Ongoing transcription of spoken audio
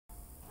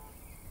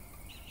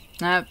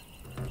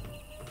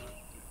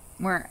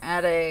We're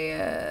at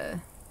a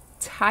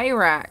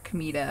Tyrak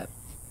meetup.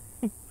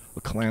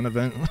 A clan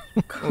event.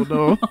 Oh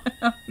no.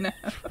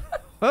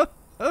 Oh,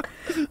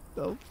 no.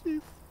 No,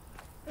 please.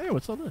 Hey,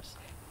 what's all this?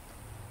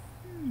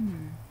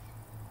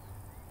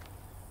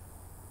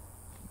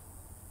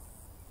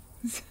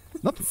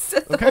 Nothing.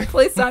 Set the Okay. whole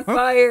place on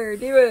fire.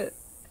 Do it.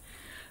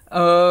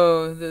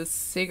 Oh, the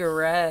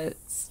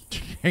cigarettes.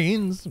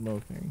 Chain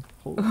smoking.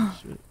 Holy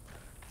shit.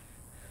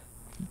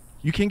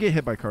 You can't get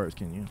hit by cars,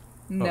 can you?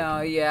 No,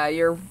 okay.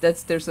 yeah,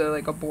 there's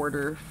like a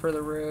border for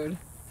the road.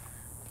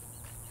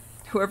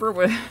 Whoever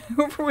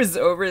was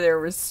over there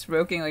was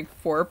smoking like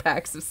 4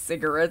 packs of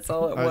cigarettes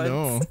all at once. I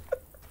know.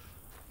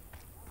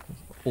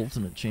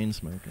 Ultimate chain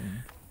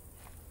smoking.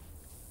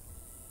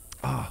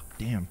 Ah,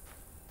 damn.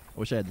 I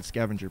wish I had the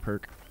scavenger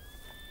perk.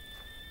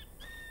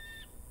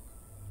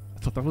 I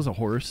thought that was a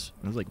horse.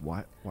 I was like,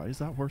 why is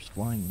that horse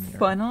flying in the air?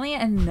 Funnily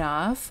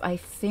enough, I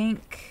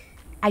think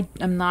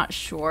I'm not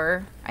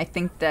sure. I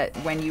think that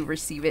when you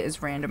receive it is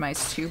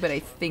randomized too, but I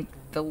think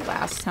the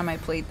last time I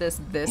played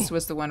this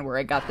was the one where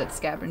I got that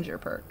scavenger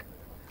perk.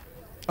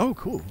 Oh,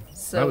 cool.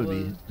 So that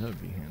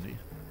would be handy.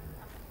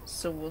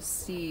 So we'll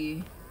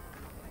see.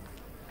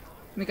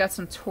 We got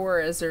some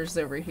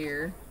Taurusers over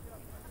here.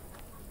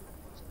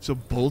 So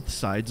both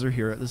sides are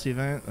here at this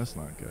event? That's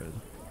not good.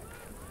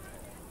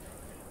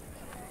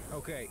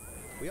 Okay,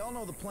 we all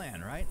know the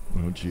plan, right?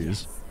 Oh,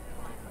 jeez.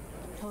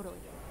 Totally.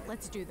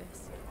 Let's do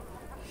this.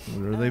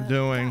 What are they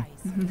doing?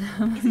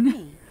 Guys, is it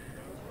me?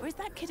 Or is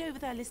that kid over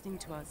there listening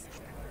to us?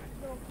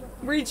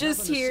 We're just Nothing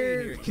to see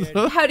here. here, kid.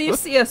 How do you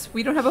see us?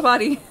 We don't have a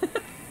body.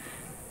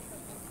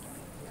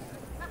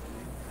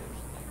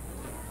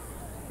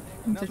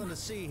 Nothing to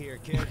see here,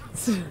 kid.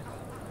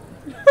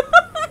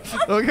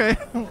 Okay,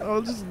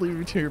 I'll just leave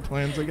you to your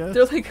plans, I guess.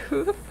 They're like,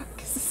 who the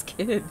fuck is this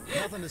kid?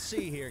 Nothing to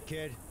see here,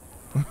 kid.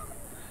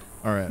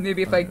 All right.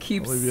 Maybe if all I right,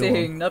 keep I'll leave you saying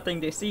alone.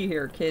 nothing to see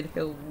here, kid,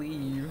 he'll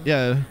leave.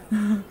 Yeah,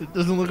 it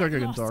doesn't look like I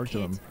can Lost talk to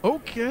kid. him.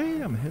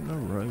 Okay, I'm hitting a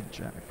road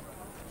jack.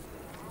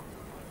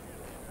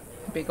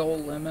 Big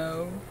old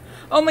limo.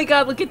 Oh my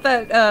god, look at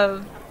that,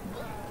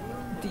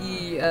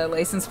 the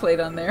license plate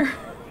on there.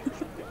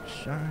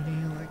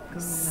 Shiny like a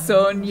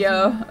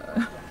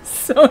Sonia.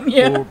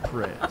 Sonia.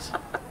 Fortress.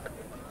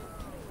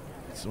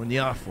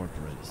 Sonia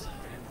Fortress.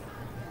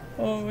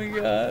 Oh my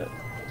god.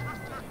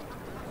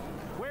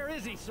 Where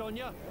is he,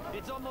 Sonia?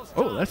 It's almost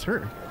Oh, time. that's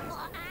her.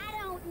 Well,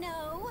 I don't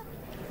know.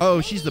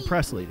 Oh, she's the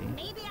press lady.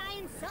 Maybe I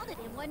insulted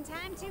him one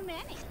time too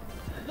many.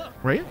 Look,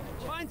 Right?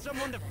 find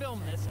someone to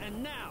film this,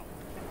 and now.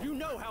 You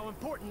know how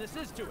important this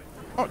is to it.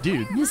 Oh,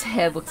 dude. His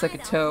head looks like a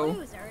toe.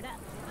 Loser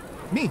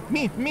to- Me.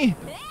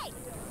 Hey,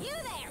 you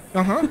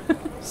there. Uh-huh.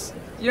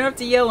 You don't have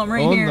to yell, I'm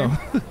right Oh, here.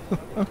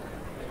 no.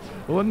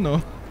 Oh,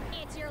 no.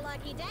 It's your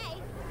lucky day.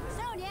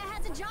 Sonia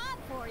has a job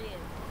for you.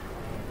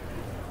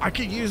 I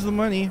could use the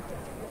money.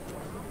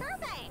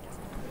 Perfect.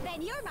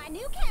 Then you're my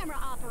new camera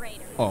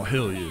operator. Oh,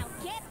 hell yeah. Now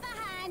get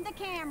behind the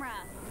camera.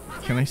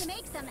 Can I Time to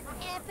make some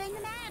effing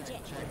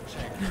magic.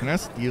 Can I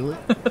steal it?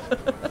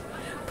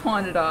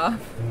 Pawn it off.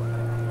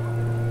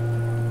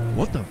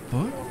 What the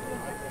fuck?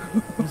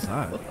 What's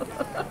that?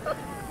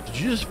 Did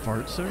you just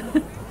fart, sir?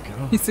 Oh,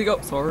 God. He's like,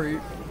 oh, sorry.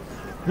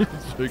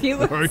 He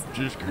looks- I'm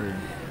just kidding.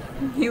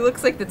 He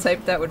looks like the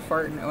type that would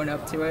fart and own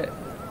up to it.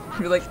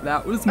 You're like,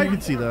 that was I me.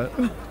 can see that.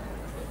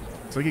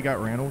 It's like he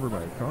got ran over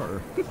by a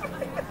car.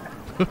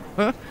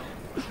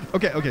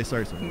 Okay,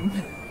 sorry.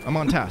 I'm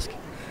on task.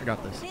 I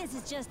got this. This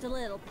is just a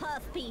little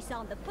puff piece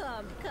on the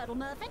pub, Cuddle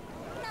Muffin.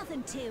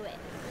 Nothing to it.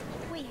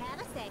 We have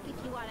a sec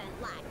if you want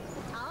to,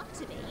 like, talk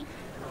to me.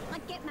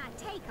 Like, get my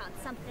take on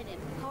something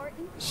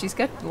important. She's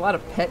got a lot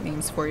of pet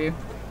names for you.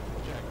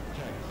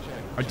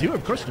 I do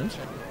have questions.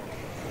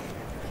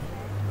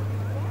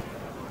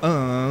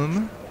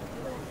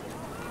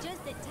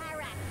 Just that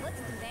Tyrak puts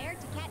them there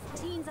to catch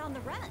teens on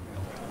the run.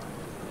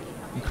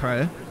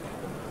 Okay.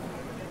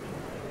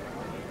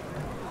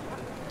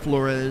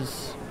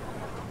 Flores,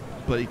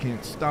 but you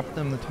can't stop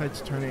them. The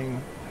tide's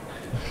turning.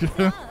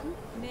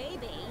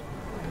 Maybe.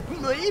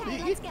 Maybe.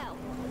 Okay, let's go.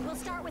 We'll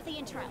start with the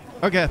intro.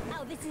 Okay.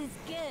 Oh, this is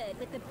good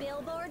with the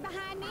billboard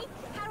behind me.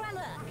 How do I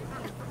look?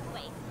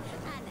 Wait,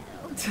 I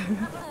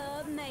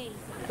know. Amazing.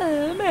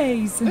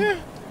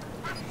 Amazing.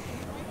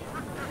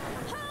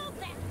 Hold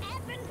that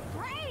effing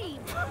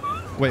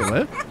frame! Wait,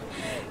 what?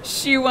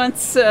 She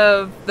wants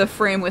the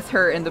frame with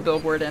her and the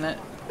billboard in it.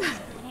 Now,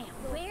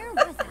 where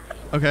was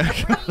I? Okay.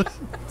 3,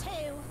 2,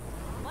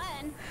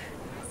 1.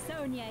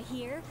 Sonia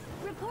here,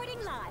 reporting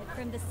live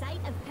from the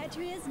site of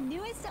Petria's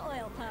newest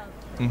oil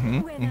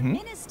pump, where the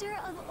Minister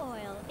of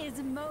Oil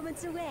is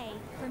moments away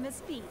from a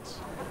speech.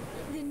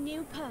 The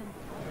new pump,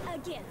 a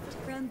gift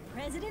from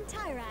President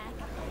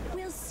Tyrak,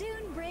 will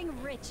soon bring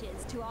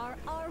riches to our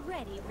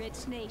already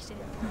rich nation.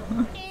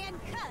 And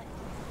cut.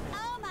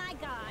 Oh my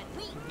God,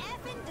 we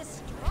effing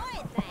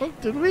destroyed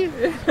that. Did we?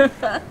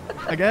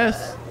 I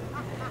guess.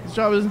 This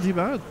job isn't too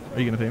bad. Are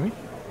you gonna pay me?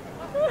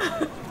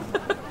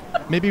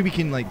 Maybe we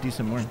can like do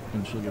some more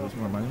and she'll give us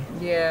more money.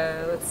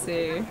 Yeah, let's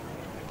see.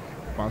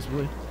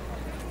 Possibly.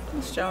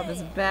 This job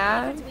is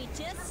bad. We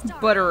just started.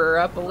 Butter her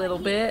up a little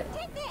bit.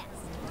 Take this.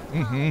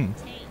 Mm-hmm.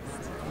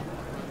 Taste.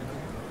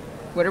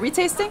 What are we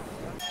tasting?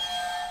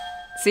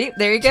 See,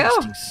 there you go.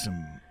 Tasting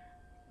some.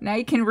 Now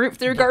you can root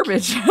through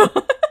garbage.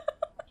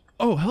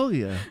 Oh, hell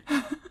yeah.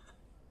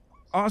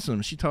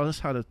 Awesome. She taught us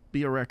how to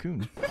be a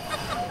raccoon.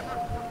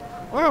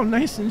 Wow,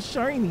 nice and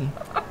shiny.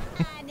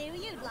 I knew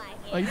you'd like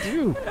it. I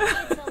do.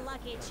 It's a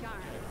lucky charm.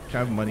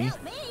 Have money.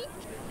 Help me.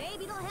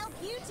 Maybe it'll help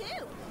you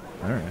too.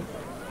 All right.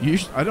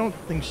 I don't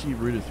think she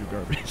rooted through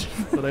garbage,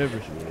 but I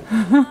appreciate it.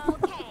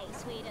 Okay,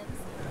 sweetums.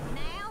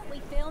 Now we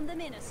film the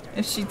minister.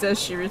 If she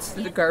does, she roots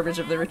through the garbage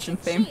of the rich and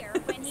famous. Cheer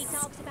when he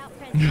talks about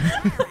President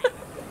Tarrant.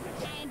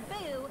 And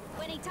boo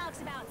when he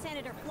talks about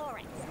Senator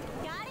Florence.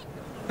 Got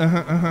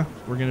it?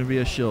 We're gonna be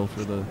a shill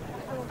for the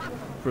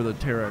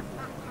Tarek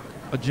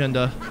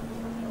agenda.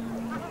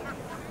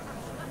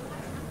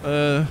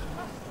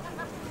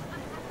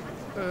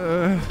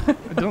 I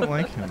don't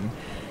like him.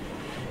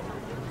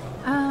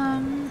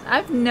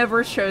 I've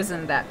never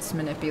chosen that's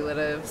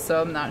manipulative, so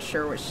I'm not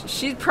sure what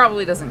she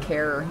probably doesn't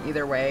care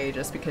either way,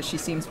 just because she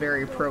seems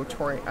very pro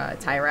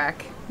Tyrak.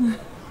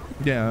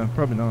 Yeah,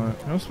 probably not.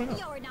 I was fine.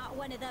 You're not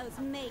one of those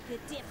make a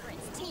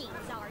difference teams,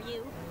 are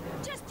you?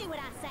 Just do what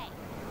I say.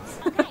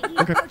 Okay, he's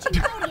approaching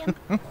the podium.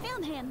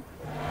 Film him.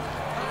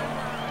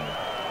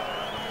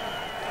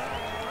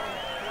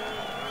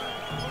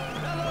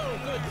 Hello,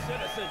 good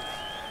citizens.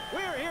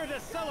 We're here to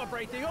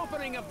celebrate the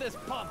opening of this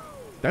pump.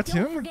 That's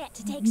Don't him. forget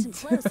to take some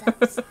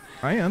close-ups.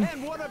 I am.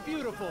 And what a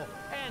beautiful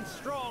and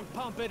strong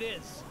pump it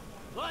is.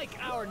 Like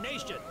our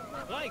nation,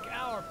 like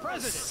our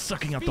president.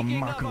 Sucking up the Speaking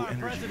Mako of our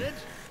energy. president,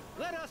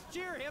 let us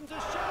cheer him to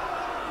show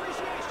our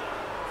appreciation.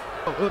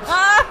 Oh, oops.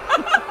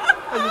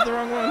 I did the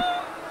wrong one.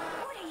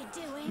 What are you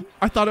doing?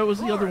 I thought it was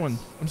the other one.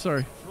 I'm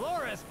sorry.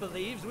 Flores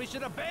believes we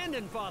should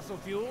abandon fossil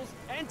fuels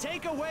and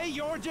take away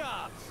your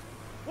jobs.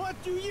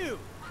 What do you,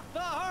 the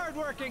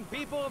hardworking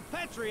people of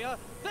Petria,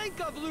 think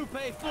of Lupe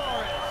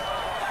Flores?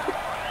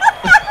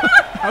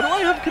 How do I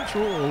have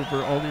control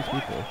over all these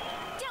people?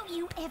 Don't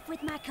you F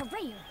with my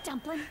career,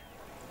 dumpling.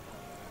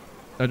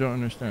 I don't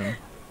understand.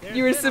 There's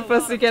You were been a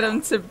supposed lot to of get talk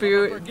him to of a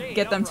boo, brigade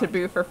get them to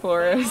uprising. boo for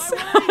Flores. Am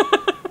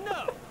I right?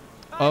 No.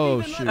 I've Oh,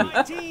 even shoot. let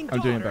my teen I'm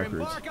doing it daughter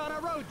backwards. embark on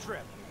a road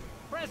trip.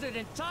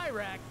 President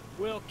Tyrak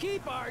will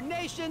keep our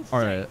nation safe.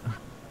 All right.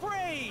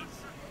 Praise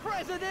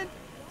President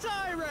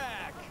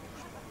Tyrak.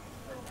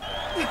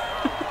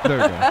 There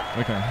we go.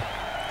 Okay.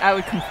 I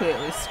would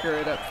completely screw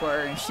it up for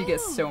her, and she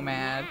gets so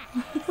mad.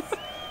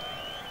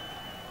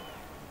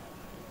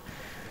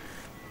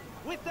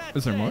 With that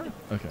Is there said, more?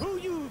 Okay. Who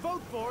you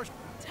vote for?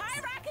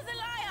 Tyrak is a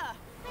liar!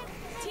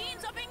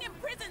 Teens are being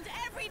imprisoned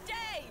every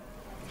day!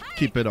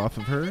 Keep it off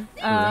of her.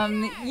 Or-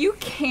 You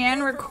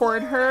can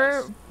record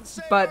her,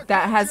 but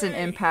that has an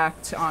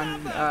impact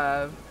on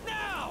Now!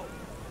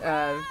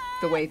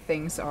 the way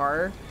things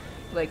are.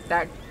 Like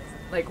that,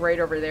 like right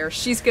over there.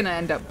 She's gonna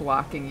end up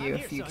blocking you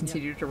if you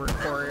continue to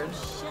record.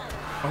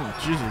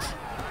 Oh Jesus.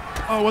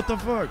 Oh, what the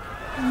fuck?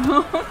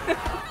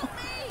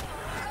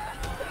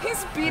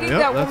 He's beating Yep,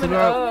 that that's woman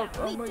about- up.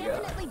 Oh We my god.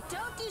 definitely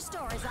don't do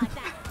stories like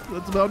that.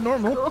 That's about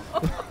normal.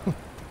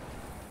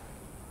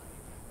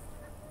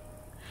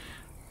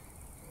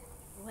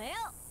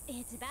 Well,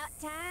 it's about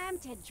time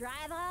to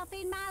drive off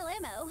in my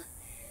limo.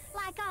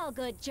 Like all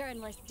good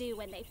journalists do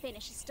when they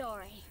finish a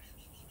story.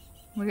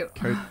 Look at.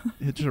 Can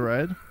I hitch a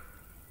ride?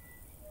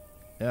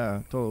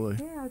 Yeah, totally.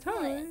 Yeah,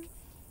 totally. Look,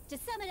 to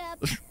sum it up,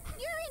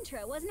 your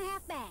intro wasn't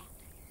half bad.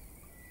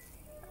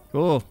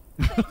 Cool.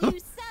 But you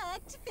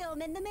sucked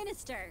filming the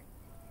minister.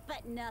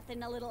 But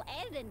nothing a little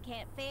editing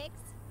can't fix.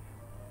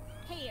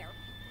 Here,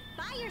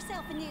 buy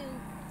yourself a new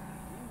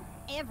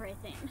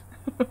everything.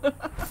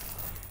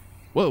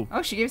 Whoa.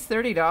 Oh, she gives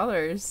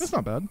 $30. That's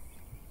not bad.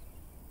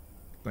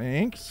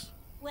 Thanks.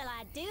 Well,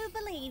 I do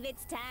believe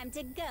it's time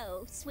to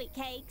go, sweet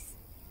cakes.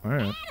 All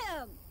right.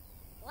 Adam,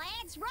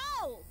 let's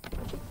roll.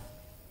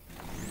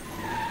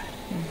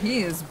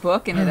 He is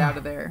booking it out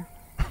of there.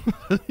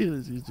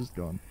 He's just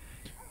gone.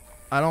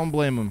 I don't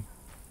blame him.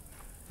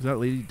 Is that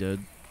lady dead?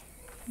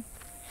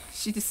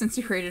 She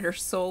disintegrated, her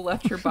soul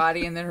left her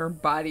body, and then her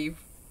body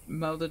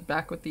melded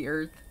back with the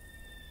earth.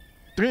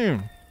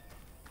 Damn.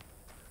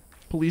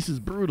 Police is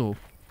brutal.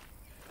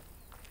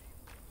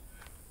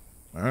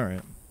 All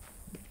right.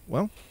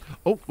 Well.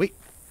 Oh wait.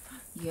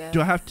 Yeah. Do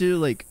I have to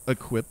like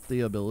equip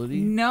the ability?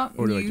 No,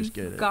 Or do I you just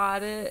get it?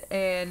 got it,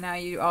 and now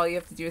all you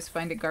have to do is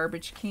find a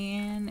garbage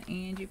can,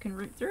 and you can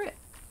root through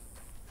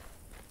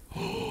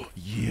it.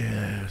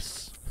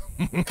 Yes.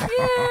 Yay!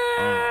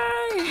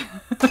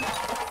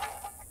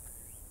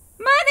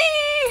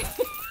 Money!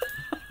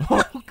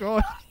 Oh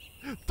god.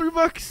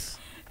 $3.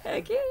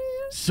 Heck yeah!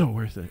 So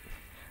worth it.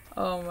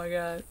 Oh my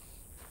god!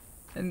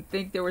 And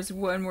think there was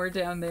one more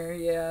down there.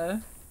 Yeah.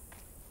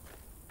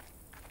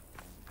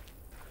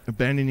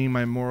 Abandoning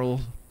my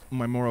moral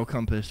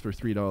compass for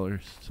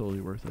 $3.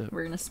 Totally worth it.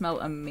 We're gonna smell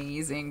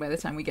amazing by the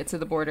time we get to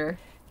the border.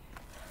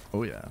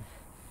 Oh yeah.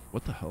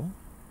 What the hell?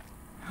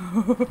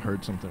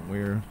 Heard something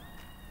weird.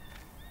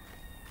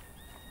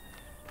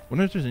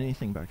 Wonder if there's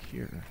anything back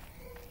here.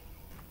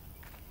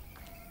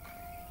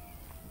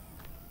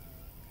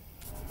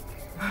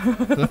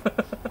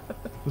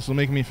 This will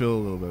make me feel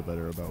a little bit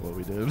better about what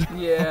we did.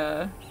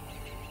 Yeah.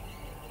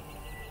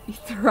 Eat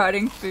the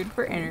rotting food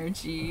for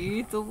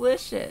energy.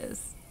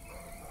 Delicious.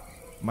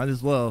 Might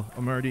as well.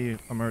 I'm already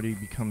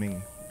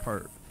becoming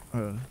part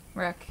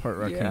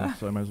raccoon, Yeah.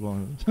 so I might as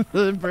well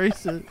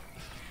embrace it.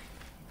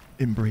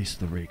 Embrace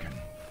the Racoon.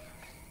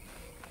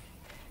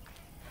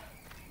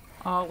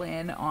 All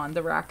in on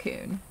the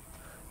raccoon.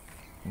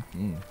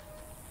 Mm-hmm.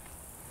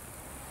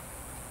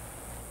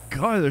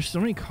 God, there's so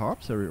many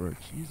cops everywhere.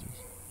 Jesus.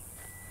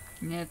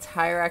 Yeah,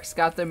 Tyrax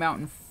got them out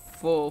in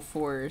full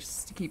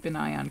force to keep an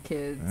eye on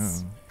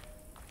kids. Yeah.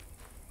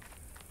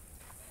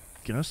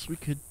 Guess we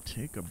could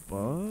take a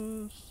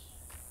bus.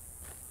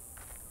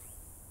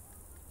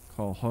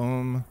 Call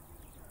home.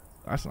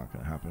 That's not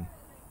gonna happen.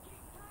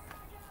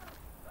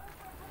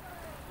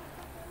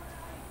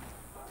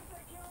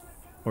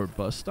 Or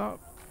bus stop?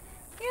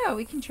 Yeah,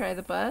 we can try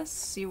the bus,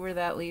 see where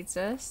that leads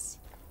us.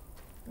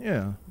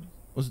 Yeah.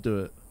 Let's do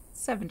it.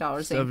 $7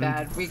 $7. ain't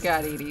bad. We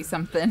got 80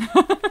 something.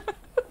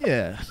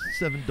 Yeah,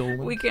 $7.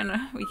 we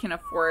can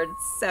afford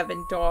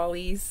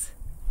 $7.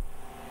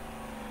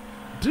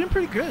 Doing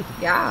pretty good.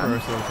 Yeah. For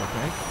ourselves, I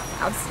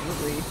think.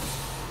 Absolutely.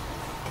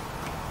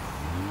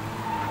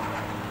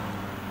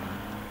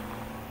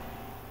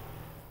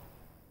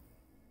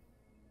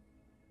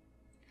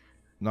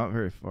 Not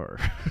very far.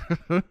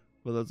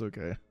 But that's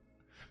okay.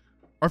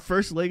 Our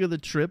first leg of the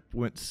trip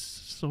went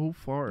so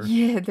far.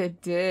 Yeah, they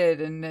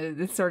did, and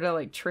it's sort of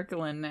like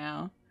trickling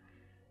now.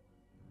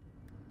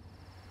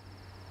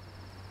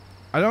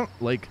 I don't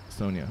like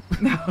Sonia.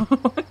 No,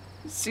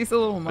 she's a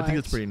little much. I think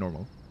it's pretty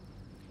normal.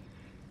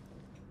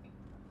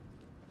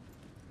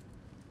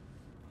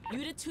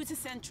 Unit 2 to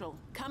Central.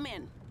 Come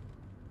in.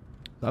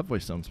 That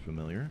voice sounds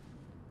familiar.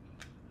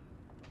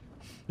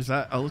 Is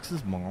that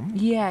Alex's mom?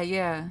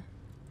 Yeah.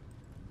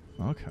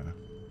 Okay.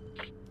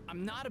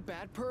 I'm not a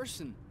bad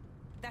person.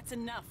 That's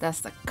enough.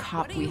 That's the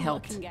cop what are we you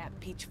helped. looking at,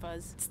 Peach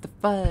Fuzz? It's the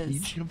fuzz.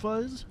 Peach and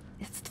Fuzz?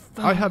 It's the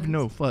fuzz. I have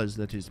no fuzz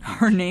that is Peach.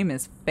 Her name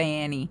is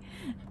Fanny.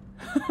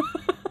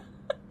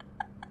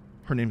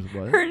 Her name's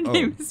what? Her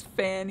name is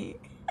Fanny.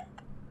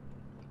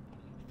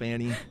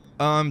 Fanny.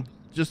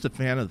 Just a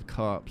fan of the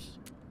cops.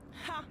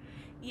 Ha!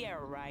 Yeah,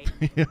 right.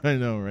 Yeah, I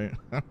know, right?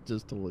 I'm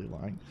just totally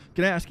lying.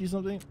 Can I ask you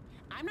something?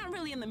 I'm not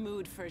really in the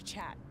mood for a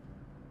chat.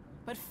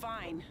 But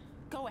fine.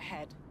 Go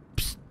ahead.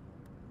 Psst.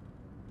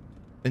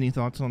 Any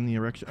thoughts on the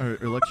election? Sorry.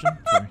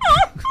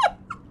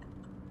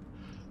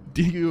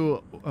 Do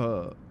you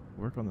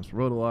work on this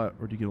road a lot,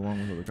 or do you get along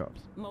with other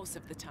cops? Most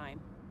of the time.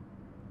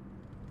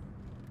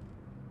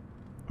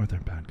 Are there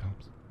bad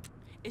cops?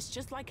 It's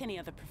just like any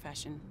other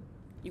profession.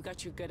 You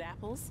got your good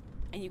apples,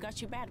 and you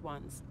got your bad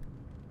ones.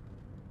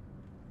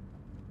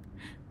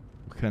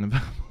 What kind of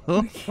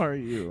apple are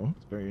you?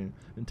 It's very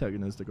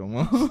antagonistic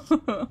almost.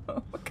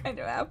 What kind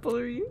of apple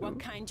are you? What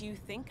kind do you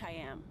think I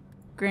am?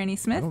 Granny I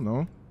Smith? don't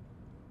know.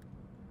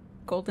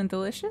 Golden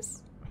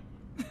Delicious?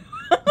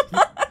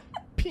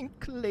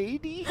 Pink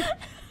lady?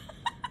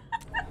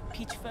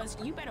 Peach Fuzz,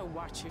 you better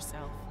watch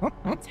yourself.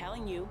 I'm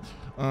telling you.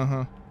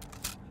 Uh-huh.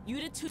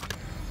 Unit 2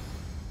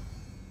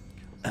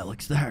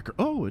 Alex the hacker.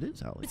 Oh, it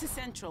is Alex. to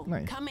Central.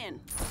 Nice. Come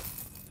in.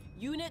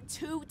 Unit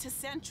 2 to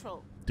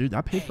Central. Dude,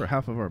 that paid for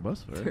half of our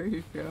bus There fare.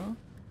 you go.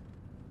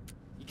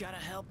 You gotta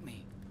help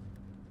me.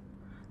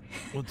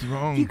 What's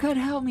wrong? You gotta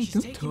help me. She's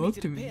Don't taking talk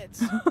me to the me.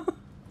 pits.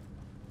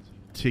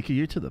 Taking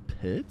you to the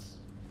pits?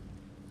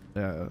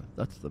 Yeah,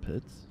 that's the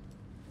pits.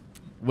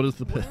 What is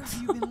the Where pits?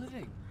 have you been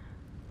living?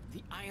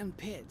 The Iron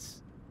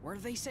Pits. Where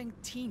they send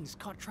teens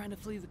caught trying to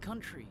flee the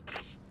country.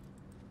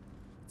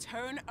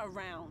 Turn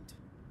around.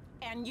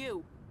 And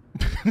you.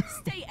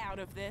 Stay out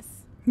of this.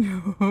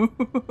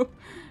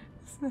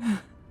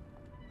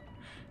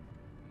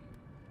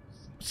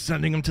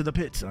 Sending him to the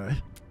pits, huh?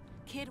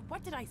 Kid,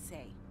 what did I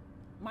say?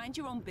 Mind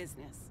your own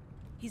business.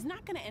 He's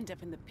not gonna end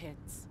up in the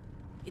pits.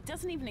 It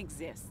doesn't even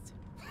exist.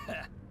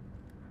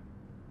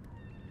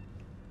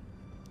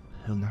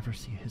 He'll never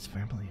see his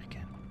family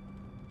again.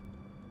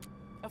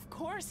 Of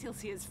course he'll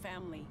see his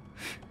family.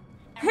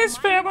 And His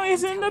remind me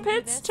family's I'm in the telling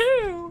you pits this,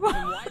 too.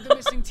 And why the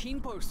missing teen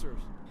posters?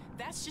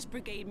 That's just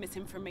brigade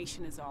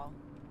misinformation is all.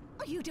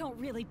 Oh, you don't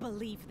really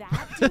believe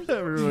that, do you?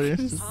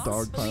 Everybody's just Huh?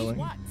 Believe dogpiling.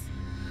 what?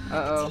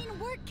 Uh-oh. Teen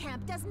work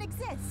camp doesn't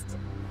exist.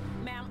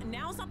 Ma'am,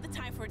 now's not the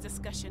time for a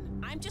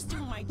discussion. I'm just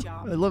doing my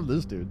job. I love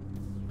this dude.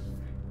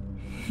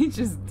 He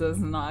just does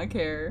not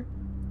care.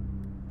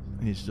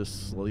 He's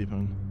just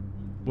sleeping.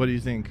 What do you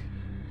think?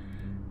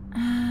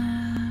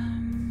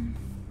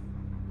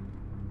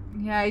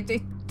 Yeah,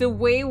 the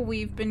way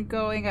we've been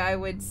going, I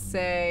would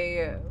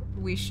say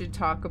we should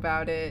talk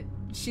about it.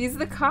 She's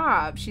the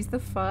cop. She's the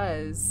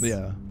fuzz.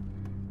 Yeah.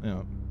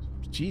 Yeah.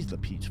 She's the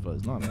peach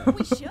fuzz, not me.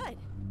 We should.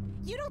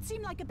 You don't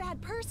seem like a bad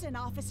person,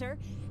 officer.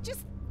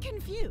 Just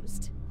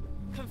confused.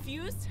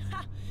 Confused?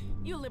 Ha!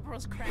 You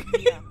liberals crack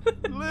me up.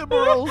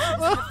 Liberals!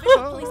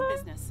 Official police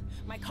business.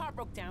 My car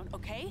broke down,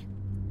 okay?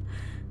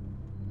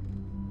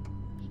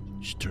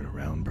 Just turn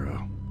around,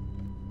 bro.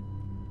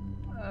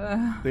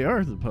 They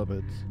are the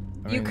puppets.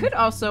 I You mean, could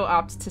also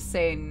opt to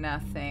say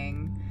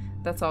nothing.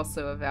 That's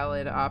also a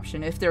valid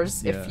option if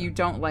there's Yeah. if you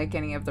don't like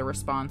any of the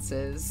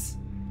responses.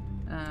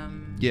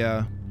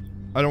 Yeah.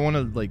 I don't want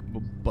to like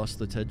bust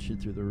the Ted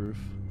shit through the roof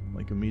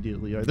like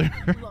immediately either.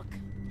 Look,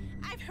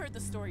 I've heard the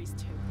stories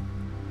too,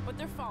 but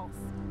they're false.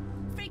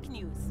 Fake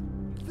news.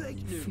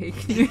 Fake news. Fake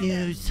Fake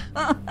news.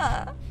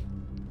 news.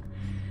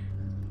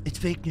 It's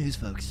fake news,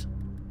 folks.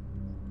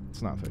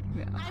 It's not fake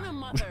news. I'm a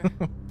mother.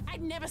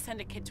 I'd never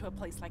send a kid to a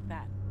place like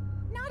that.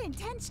 Not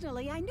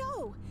intentionally, I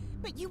know.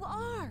 But you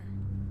are.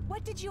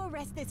 What did you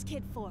arrest this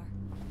kid for?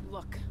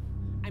 Look,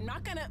 I'm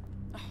not gonna...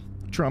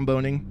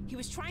 Tromboning. He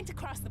was trying to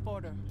cross the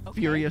border, okay?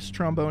 Furious Then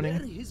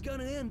tromboning. he's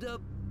gonna end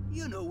up,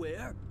 you know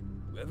where.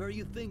 Whether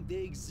you think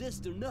they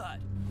exist or not.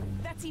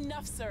 That's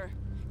enough, sir.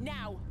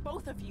 Now,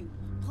 both of you,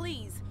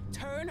 please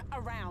turn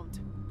around.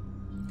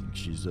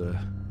 She's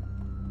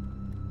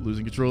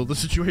losing control of the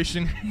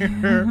situation here.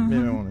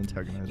 Maybe I want to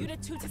antagonize her.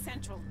 Unit 2 to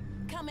Central.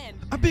 Come in.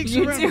 I'm being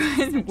You're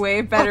surrounded. doing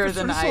way better Officer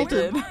than I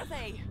assaulted. did.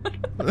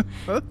 Where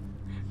are they?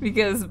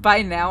 Because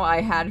by now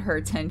I had her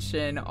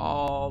tension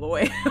all the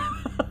way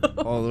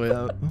up. All the way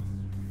up.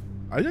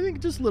 I think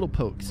just little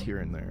pokes here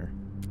and there.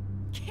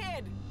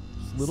 Kid!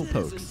 Just little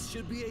Citizens pokes.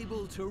 should be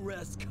able to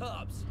arrest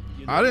cops.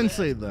 You know I didn't that?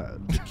 say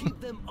that. Keep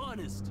them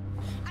honest.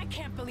 I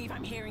can't believe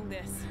I'm hearing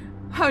this.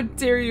 How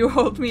dare you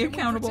hold me Can we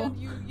accountable?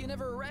 pretend you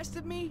never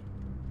arrested me?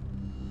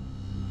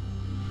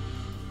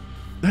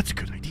 That's a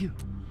good idea.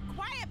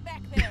 Quiet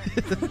back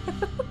there!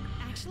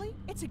 Actually,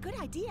 it's a good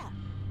idea.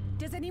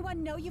 Does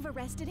anyone know you've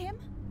arrested him?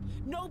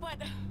 No, but...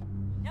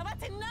 Now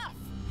that's enough!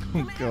 Oh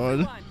From god.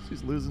 everyone.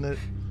 She's losing it.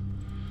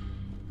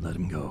 Let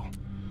him go.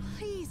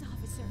 Please,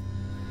 officer.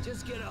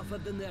 Just get off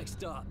at the next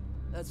stop.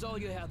 That's all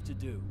you have to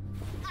do.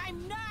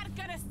 I'm not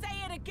gonna say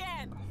it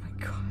again! Oh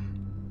my god.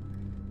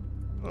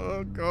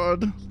 Oh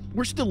god.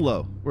 We're still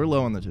low. We're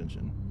low on the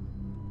tension.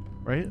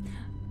 Right?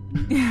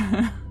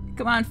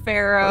 Come on,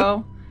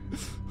 Pharaoh.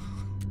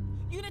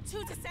 Unit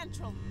 2 to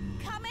Central.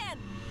 Come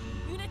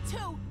in! Unit 2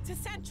 to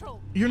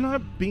Central. You're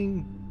not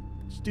being...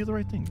 Just do the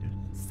right thing, dude.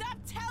 Stop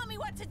telling me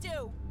what to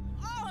do!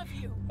 All of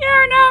you!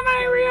 You're not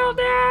my real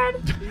dad.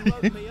 He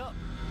woke me up.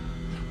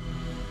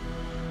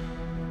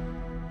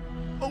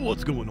 Oh,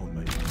 what's going on,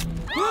 mate?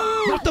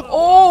 What the?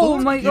 Oh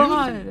What my dude?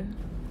 god.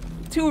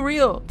 Too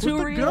real. Too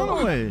Put the gun real.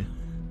 away.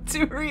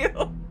 Too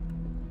real.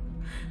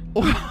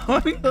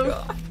 What the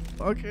God.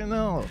 fucking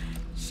hell?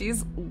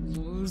 She's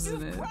losing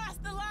You've it.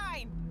 crossed the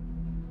line!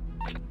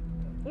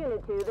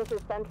 Unit 2, this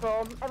is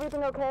Central.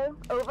 Everything okay?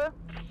 Over?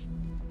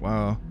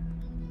 Wow.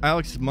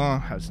 Alex's mom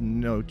has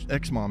no...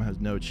 Ex-mom has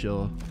no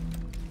chill.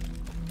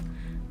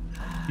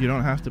 You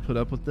don't have to put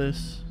up with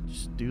this.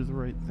 Just do the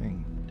right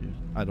thing, dude.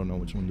 I don't know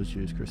which one to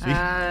choose, Chrissy.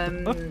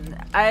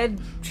 I'd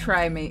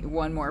try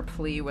one more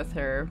plea with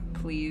her,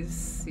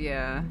 please.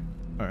 Yeah.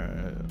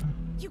 Alright.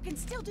 You can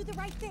still do the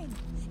right thing.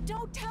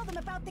 Don't tell them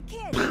about the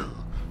kid.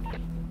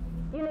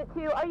 Unit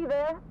 2, are you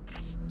there?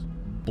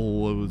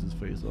 Blows his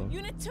face off.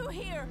 Unit 2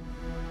 here!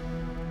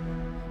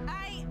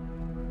 I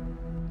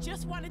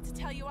just wanted to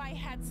tell you I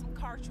had some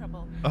car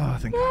trouble. Oh,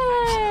 thank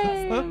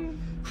God.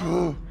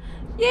 Yay!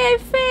 Yay,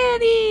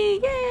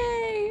 Fanny!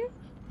 Yay!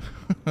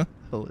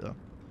 Hell yeah.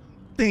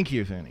 Thank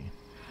you, Fanny.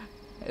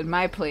 In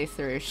my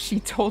playthrough,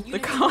 she told the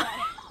Unit car. 2,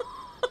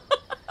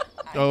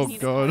 I Oh, need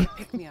God. someone to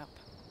pick me up.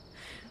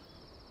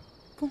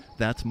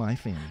 That's my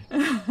Fanny.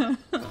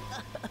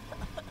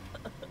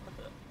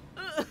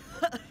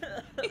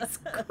 He's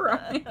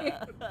crying.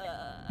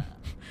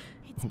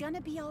 It's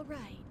gonna be all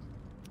right.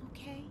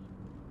 Okay?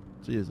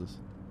 Jesus.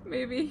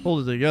 Maybe.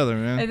 Hold it together,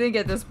 man. I think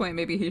at this point,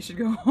 maybe he should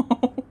go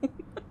home.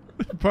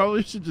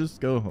 Probably should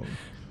just go home.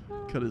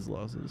 Cut his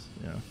losses.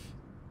 Yeah.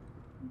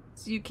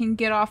 So you can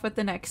get off at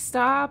the next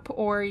stop,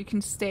 or you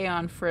can stay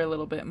on for a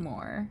little bit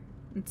more.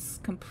 It's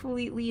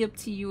completely up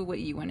to you what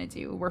you want to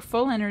do. We're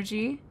full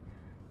energy.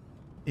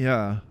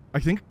 Yeah. I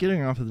think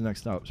getting off at the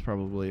next stop is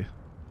probably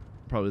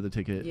the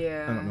ticket.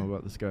 Yeah. I don't know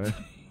about this guy.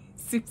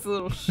 Seems a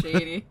little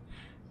shady.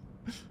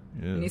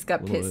 Yeah, And he's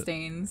got a little pit bit.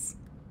 stains.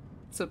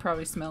 So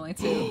probably smelly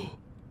too.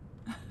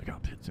 I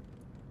got pit stains.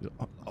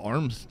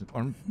 Arm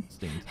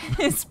stains.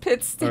 His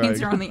pit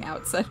stains Alright. are on the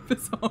outside of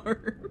his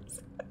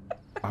arms.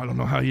 I don't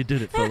know how you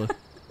did it, fella.